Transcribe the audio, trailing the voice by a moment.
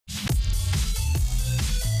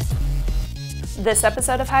This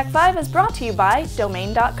episode of Hak5 is brought to you by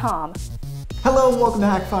Domain.com. Hello and welcome to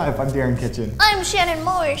Hak5. I'm Darren Kitchen. I'm Shannon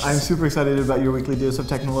Morse. I'm super excited about your weekly dose of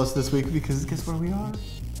Technoloist this week because guess where we are?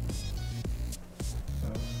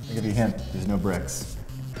 I'll give you a hint. There's no bricks.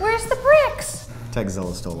 Where's the bricks?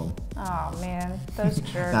 TechZilla stole them. Oh man, those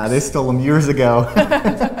jerks. Nah, they stole them years ago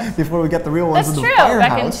before we got the real ones in the firehouse.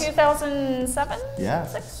 Back in 2007? Yeah.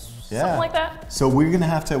 6? Yeah. Something like that. So we're gonna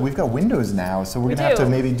have to, we've got Windows now, so we're gonna have to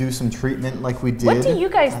maybe do some treatment like we did. What do you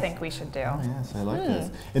guys think we should do? Oh yes, I like this.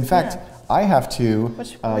 In fact, I have to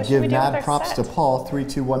give mad props to Paul, 3,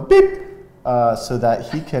 2, 1, beep, so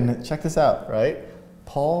that he can, check this out, right?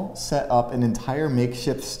 Paul set up an entire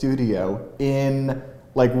makeshift studio in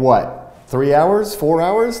like what? 3 hours? 4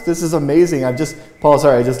 hours? This is amazing. Paul,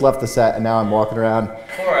 sorry, I just left the set and now I'm walking around.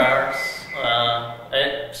 4 hours.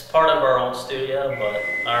 It's part of our own studio, but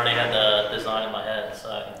I already had the design in my head, so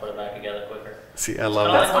I can put it back together quicker. See, I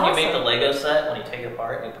love that. Like when you make the Lego set, when you take it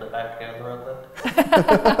apart, you put it back together real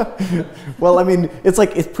quick. Well, I mean, it's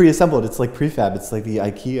pre-assembled. It's like prefab. It's like the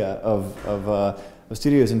IKEA of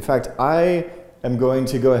studios. In fact, I am going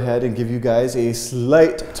to go ahead and give you guys a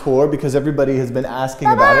slight tour because everybody has been asking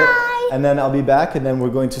about it. And then I'll be back, and then we're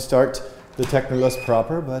going to start the Technoloist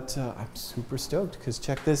proper. But I'm super stoked because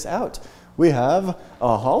check this out. We have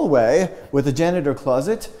a hallway with a janitor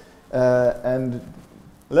closet and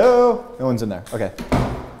hello? No one's in there. Okay.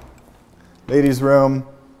 Ladies' room.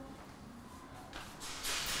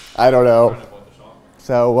 I don't know.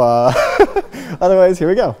 So otherwise, here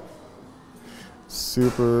we go.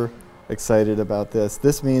 Super excited about this.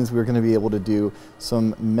 This means we're going to be able to do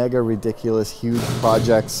some mega ridiculous huge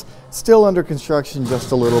projects. Still under construction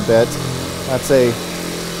just a little bit. That's a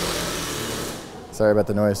sorry about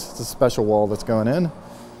the noise. It's a special wall that's going in.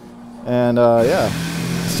 And yeah,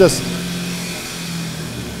 it's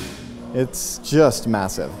just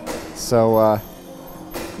massive. So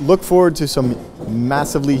look forward to some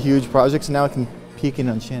massively huge projects. Now I can peek in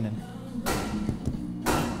on Shannon.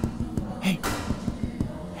 Hey.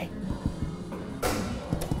 Hey.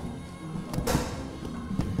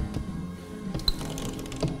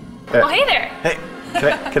 Well, hey there. Hey,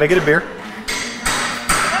 can I get a beer?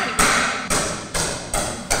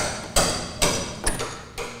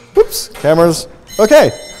 Whoops, cameras.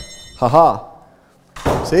 Okay. Haha.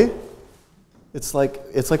 See? It's like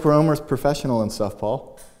we're almost professional and stuff,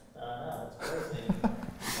 Paul. That's crazy.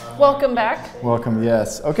 Welcome back. Welcome,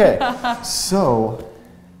 yes. Okay. So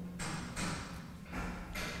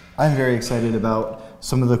I'm very excited about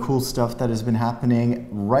some of the cool stuff that has been happening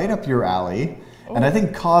right up your alley. Ooh. And I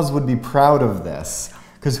think Kaz would be proud of this.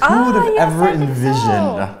 Because who would have ever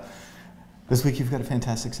envisioned? This week you've got a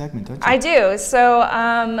fantastic segment, don't you? I do. So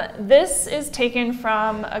this is taken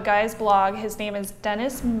from a guy's blog. His name is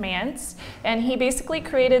Dennis Mance, and he basically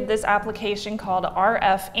created this application called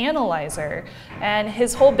RF Analyzer. And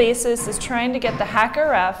his whole basis is trying to get the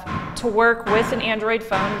HackRF to work with an Android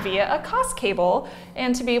phone via a COS cable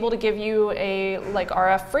and to be able to give you a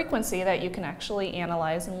RF frequency that you can actually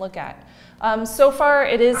analyze and look at. So far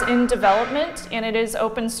it is in development and it is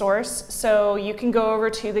open source, so you can go over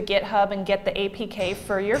to the GitHub and get the APK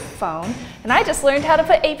for your phone. And I just learned how to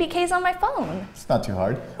put APKs on my phone. It's not too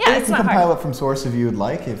hard. Yeah, it's not hard. You can compile it from source if you would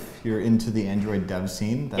like, if you're into the Android dev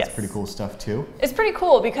scene. That's pretty cool stuff too. It's pretty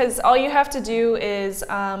cool because all you have to do is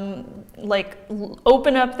open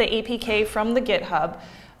up the APK from the GitHub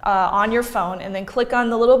on your phone and then click on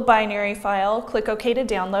the little binary file, click OK to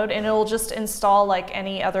download, and it will just install like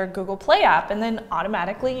any other Google Play app, and then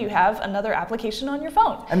automatically you have another application on your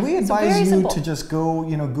phone. And we advise you to just go,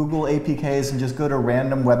 Google APKs and just go to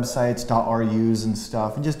random websites, .rus and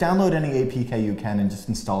stuff, and just download any APK you can and just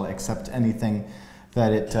install it, except anything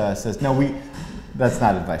that it says. No, that's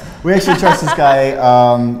not advice. We actually trust this guy.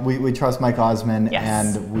 We trust Mike Osman,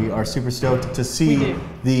 and we are super stoked to see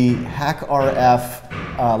the HackRF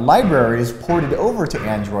libraries ported over to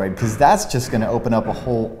Android, because that's just going to open up a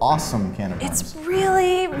whole awesome can of worms. It's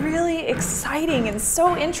really, really exciting and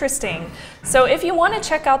so interesting. So if you want to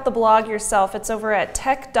check out the blog yourself, it's over at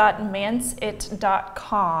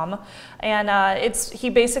tech.manceit.com. And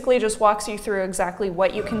he basically just walks you through exactly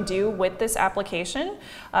what you can do with this application.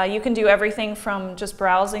 You can do everything from just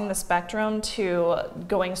browsing the spectrum to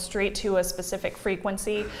going straight to a specific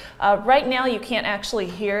frequency. Right now you can't actually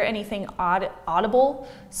hear anything audible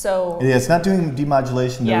So yeah, it's not doing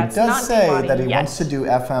demodulation. Yeah, it does say that he yet. wants to do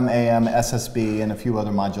FM, AM, SSB, and a few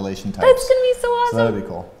other modulation types. That's gonna be so awesome. So that'd be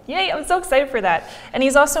cool. Yay, I'm so excited for that. And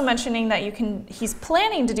he's also mentioning that he's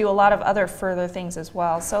planning to do a lot of other further things as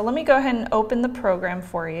well. So let me go ahead and open the program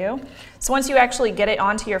for you. So once you actually get it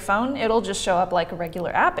onto your phone, it'll just show up like a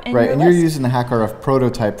regular app in your Right, and list. you're using the HackRF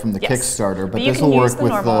prototype from the Yes. Kickstarter, but you this can will use work the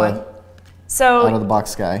with normal the one. So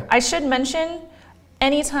out-of-the-box guy. I should mention,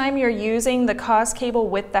 anytime you're using the COS cable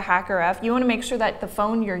with the HackRF, you want to make sure that the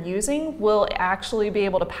phone you're using will actually be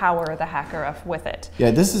able to power the HackRF with it. Yeah,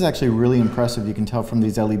 this is actually really impressive. You can tell from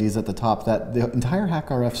these LEDs at the top that the entire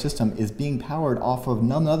HackRF system is being powered off of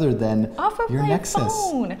none other than your my Nexus.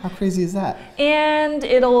 phone. How crazy is that? And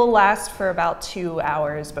it'll last for about 2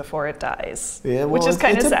 hours before it dies, Yeah, well, which is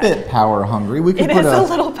kind of sad. It's a bit power hungry. We could It put is a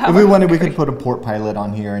little power If we wanted, we hungry. could put a port pilot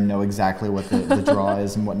on here and know exactly what the draw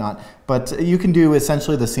is and whatnot. But you can do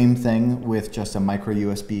essentially the same thing with just a micro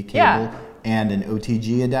USB cable Yeah. and an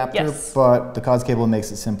OTG adapter. Yes. But the COS cable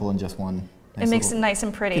makes it simple in just one. It makes it nice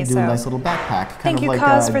and pretty. You can do a nice little backpack. Thank you,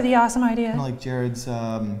 COS, for the awesome idea. Kind of like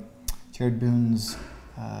Jared Boone's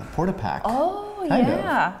Porta-Pack. Oh, Kind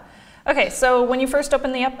yeah. Okay, so when you first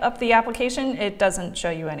open up the application, it doesn't show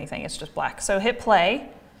you anything. It's just black. So hit play,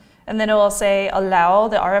 and then it will say, allow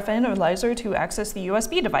the RF analyzer to access the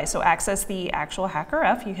USB device. So access the actual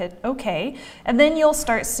HackRF. You hit OK, and then you'll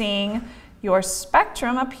start seeing your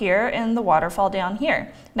spectrum up here and the waterfall down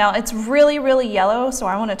here. Now it's really, really yellow, so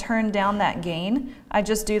I want to turn down that gain. I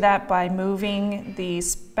just do that by moving the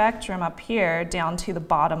spectrum up here down to the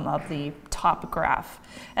bottom of the top graph.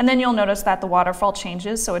 And then you'll notice that the waterfall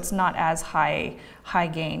changes, so it's not as high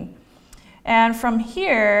gain. And from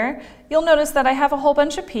here, you'll notice that I have a whole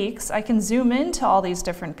bunch of peaks. I can zoom into all these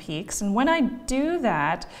different peaks, and when I do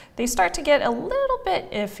that, they start to get a little bit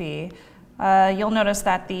iffy. You'll notice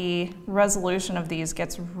that the resolution of these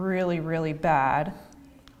gets really, really bad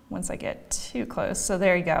once I get too close. So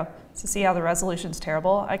there you go. So see how the resolution's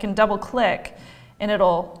terrible? I can double click and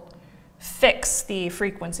it'll fix the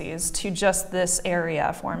frequencies to just this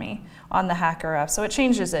area for me on the HackRF. So it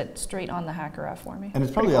changes it straight on the HackRF for me. And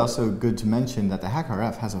it's probably also good to mention that the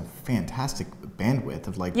HackRF has a fantastic bandwidth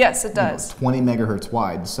of like yes, it does. 20 megahertz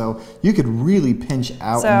wide. So you could really pinch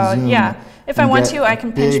out So and zoom. yeah, if I want to, I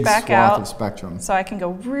can pinch back out. Of spectrum. So I can go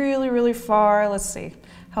really, really far. Let's see.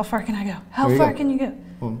 How far can I go? How far can you go?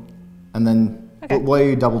 Well, and then, Okay. why are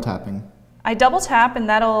you double tapping? I double tap and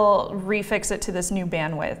that'll refix it to this new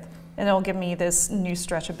bandwidth. And it'll give me this new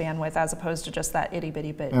stretch of bandwidth as opposed to just that itty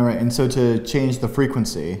bitty bit. All right, and so to change the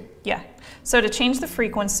frequency. Yeah, so to change the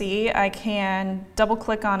frequency, I can double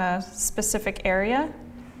click on a specific area.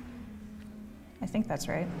 I think that's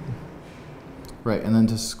right. Right, and then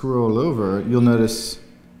to scroll over, you'll notice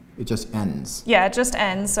it just ends. Yeah, it just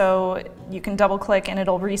ends, so you can double click and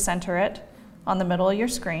it'll recenter it on the middle of your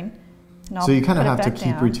screen. And So you kind of I'll have put to it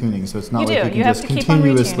keep back down. retuning, so it's not You like do. you You can have just to keep on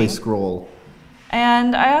continuously retuning. scroll.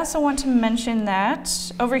 And I also want to mention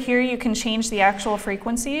that over here you can change the actual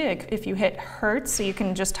frequency if you hit Hertz, so you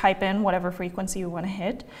can just type in whatever frequency you want to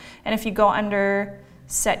hit. And if you go under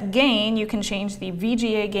set gain, you can change the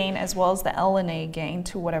VGA gain as well as the LNA gain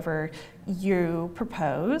to whatever you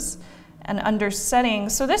propose. And under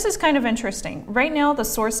settings, so this is kind of interesting. Right now the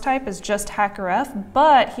source type is just HackRF,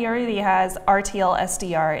 but he already has RTL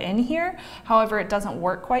SDR in here. However, it doesn't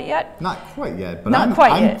work quite yet. Not quite yet, but Not I'm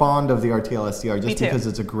quite yet. fond of the RTL SDR Me just too. because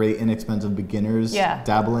it's a great inexpensive beginners Yeah.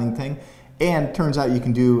 dabbling thing. And turns out you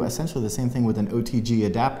can do essentially the same thing with an OTG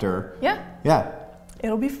adapter. Yeah. Yeah.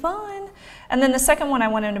 It'll be fun. And then the second one I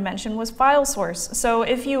wanted to mention was file source. So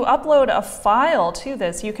if you upload a file to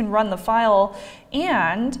this, you can run the file,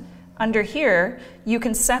 and under here, you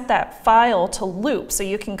can set that file to loop, so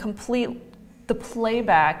you can complete the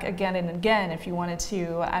playback again and again if you wanted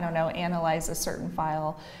to, I don't know, analyze a certain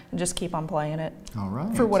file and just keep on playing it. All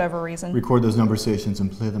right. For whatever reason. Record those number stations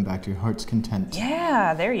and play them back to your heart's content.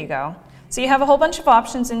 Yeah, there you go. So you have a whole bunch of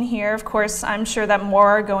options in here. Of course, I'm sure that more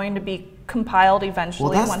are going to be compiled eventually.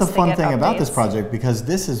 Well, that's once the they fun get thing about this updates. project, because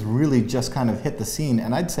this has really just kind of hit the scene,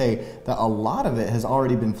 and I'd say that a lot of it has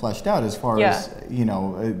already been fleshed out as far as, you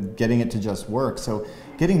know, getting it to just work. So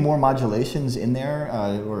getting more modulations in there,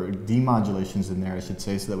 or demodulations in there, I should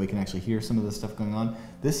say, so that we can actually hear some of the stuff going on,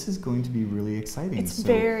 this is going to be really exciting. It's So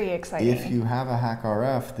very exciting. if you have a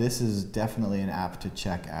HackRF, this is definitely an app to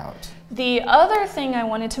check out. The other thing I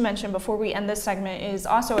wanted to mention before we end this segment is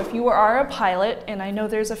also, if you are a pilot, and I know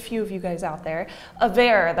there's a few of you guys out there,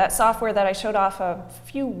 Avera, that software that I showed off a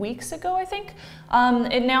few weeks ago, I think,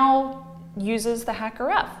 it now uses the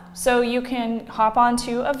HackRF. So you can hop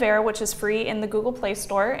onto Avera, which is free in the Google Play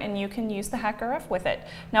Store, and you can use the HackRF with it.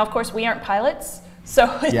 Now, of course, we aren't pilots,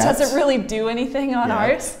 So it doesn't really do anything on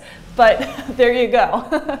ours, but there you go.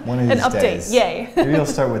 One of these An update, days. yay. Maybe it'll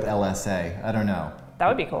start with LSA, I don't know. That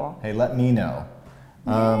would be cool. Hey, let me know.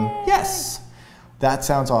 Yes, that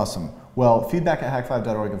sounds awesome. Well, feedback at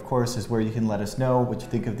hack5.org, of course, is where you can let us know what you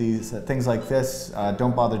think of these things like this.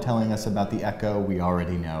 Don't bother telling us about the echo. We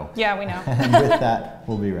already know. Yeah, we know. And with that,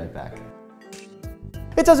 we'll be right back.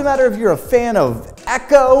 It doesn't matter if you're a fan of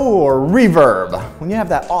echo or reverb. When you have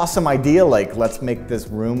that awesome idea like, let's make this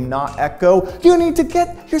room not echo, you need to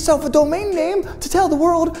get yourself a domain name to tell the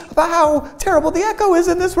world about how terrible the echo is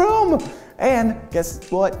in this room. And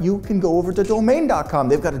guess what? You can go over to domain.com.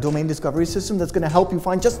 They've got a domain discovery system that's going to help you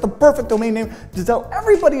find just the perfect domain name to tell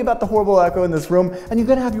everybody about the horrible echo in this room. And you're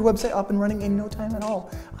going to have your website up and running in no time at all.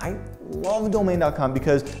 I love domain.com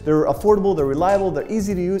because they're affordable, they're reliable, they're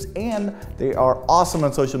easy to use, and they are awesome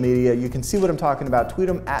on social media. You can see what I'm talking about. Tweet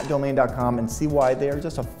them at domain.com and see why they are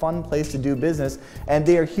just a fun place to do business. And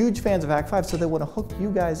they are huge fans of Hack5, so they want to hook you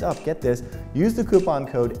guys up. Get this. Use the coupon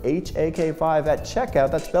code HAK5 at checkout.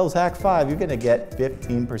 That spells Hack5. You're going to get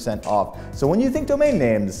 15% off. So when you think domain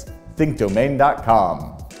names, think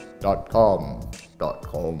domain.com.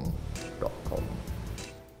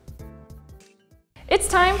 It's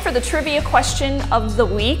time for the trivia question of the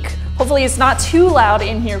week. Hopefully it's not too loud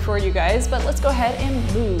in here for you guys, but let's go ahead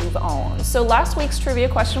and move on. So last week's trivia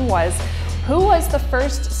question was, who was the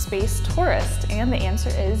first space tourist? And the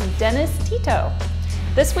answer is Dennis Tito.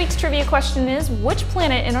 This week's trivia question is, which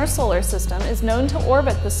planet in our solar system is known to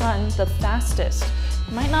orbit the sun the fastest?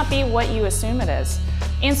 It might not be what you assume it is.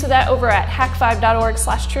 Answer that over at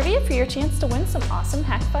hack5.org/trivia for your chance to win some awesome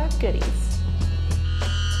Hack5 goodies.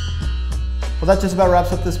 Well, that just about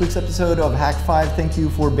wraps up this week's episode of Hack5. Thank you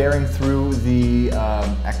for bearing through the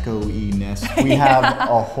echo-iness. We have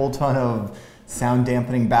a whole ton of sound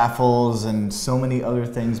dampening baffles and so many other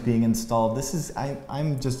things being installed. This is,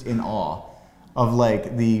 I'm just in awe of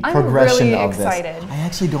like the progression of this. I'm really excited. I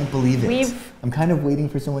actually don't believe it. I'm kind of waiting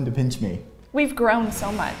for someone to pinch me. We've grown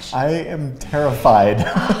so much. I am terrified.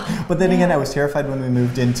 But then again, I was terrified when we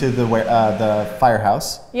moved into the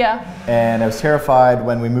firehouse. Yeah. And I was terrified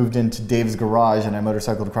when we moved into Dave's garage and I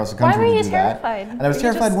motorcycled across the country to do that. Why were you terrified? And I was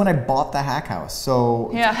terrified when I bought the hack house.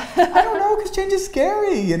 So yeah. I don't know, because change is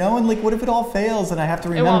scary, you know? And like, what if it all fails and I have to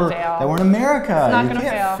remember that we're in America? It's not gonna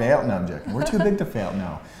fail. No, I'm joking. We're too big to fail.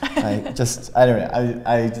 No. I don't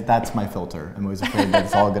know. That's my filter. I'm always afraid that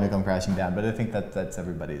it's all going to come crashing down. But I think that's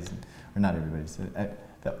everybody's. Or not everybody's.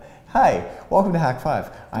 Hi, welcome to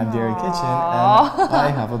Hack5. I'm Darren Kitchen, and I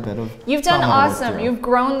have a bit of You've done awesome. You've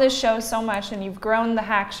grown this show so much, and you've grown the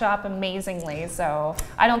Hack Shop amazingly, so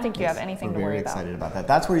I don't think you have anything to worry about. We're very excited about that.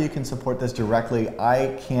 That's where you can support this directly.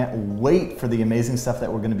 I can't wait for the amazing stuff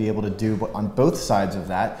that we're going to be able to do on both sides of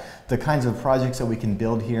that. The kinds of projects that we can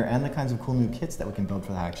build here, and the kinds of cool new kits that we can build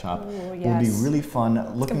for the Hack Shop will be really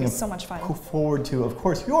fun. Looking so much fun. Forward to, of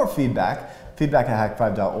course, your feedback. Feedback at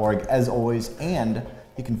hack5.org, as always, and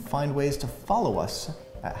you can find ways to follow us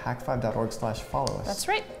at hack5.org/follow us. That's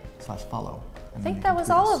right. /follow. I think that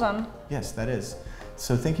was all of them. Yes, that is.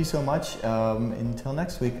 So thank you so much. Until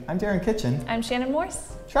next week, I'm Darren Kitchen. I'm Shannon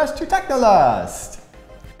Morse. Trust your technolust.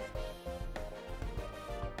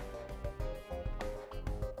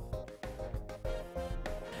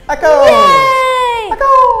 Echo! Yay!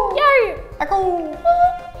 Echo! Yay! Echo!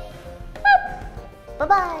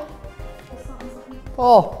 Bye-bye.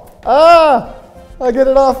 Oh, get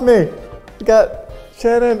it off me.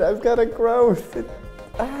 Shannon, I've got a growth.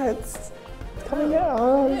 It's coming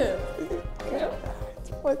out.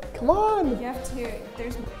 What? Come on. You have to,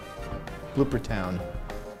 there's... Blooper Town.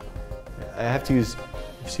 I have to use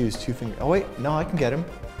 2 fingers. Oh wait, no, I can get him.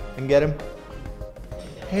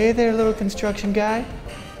 Hey there, little construction guy.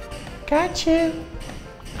 Got you.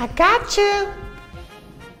 I got you.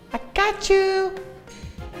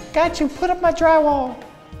 Got you, put up my drywall.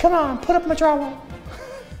 Come on, put up my drywall.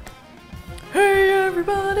 Hey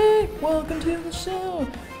everybody, welcome to the show.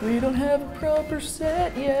 We don't have a proper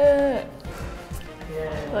set yet.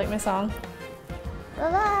 Yeah. You like my song?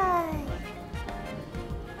 Bye-bye.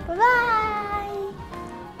 Bye-bye.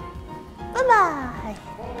 Bye-bye.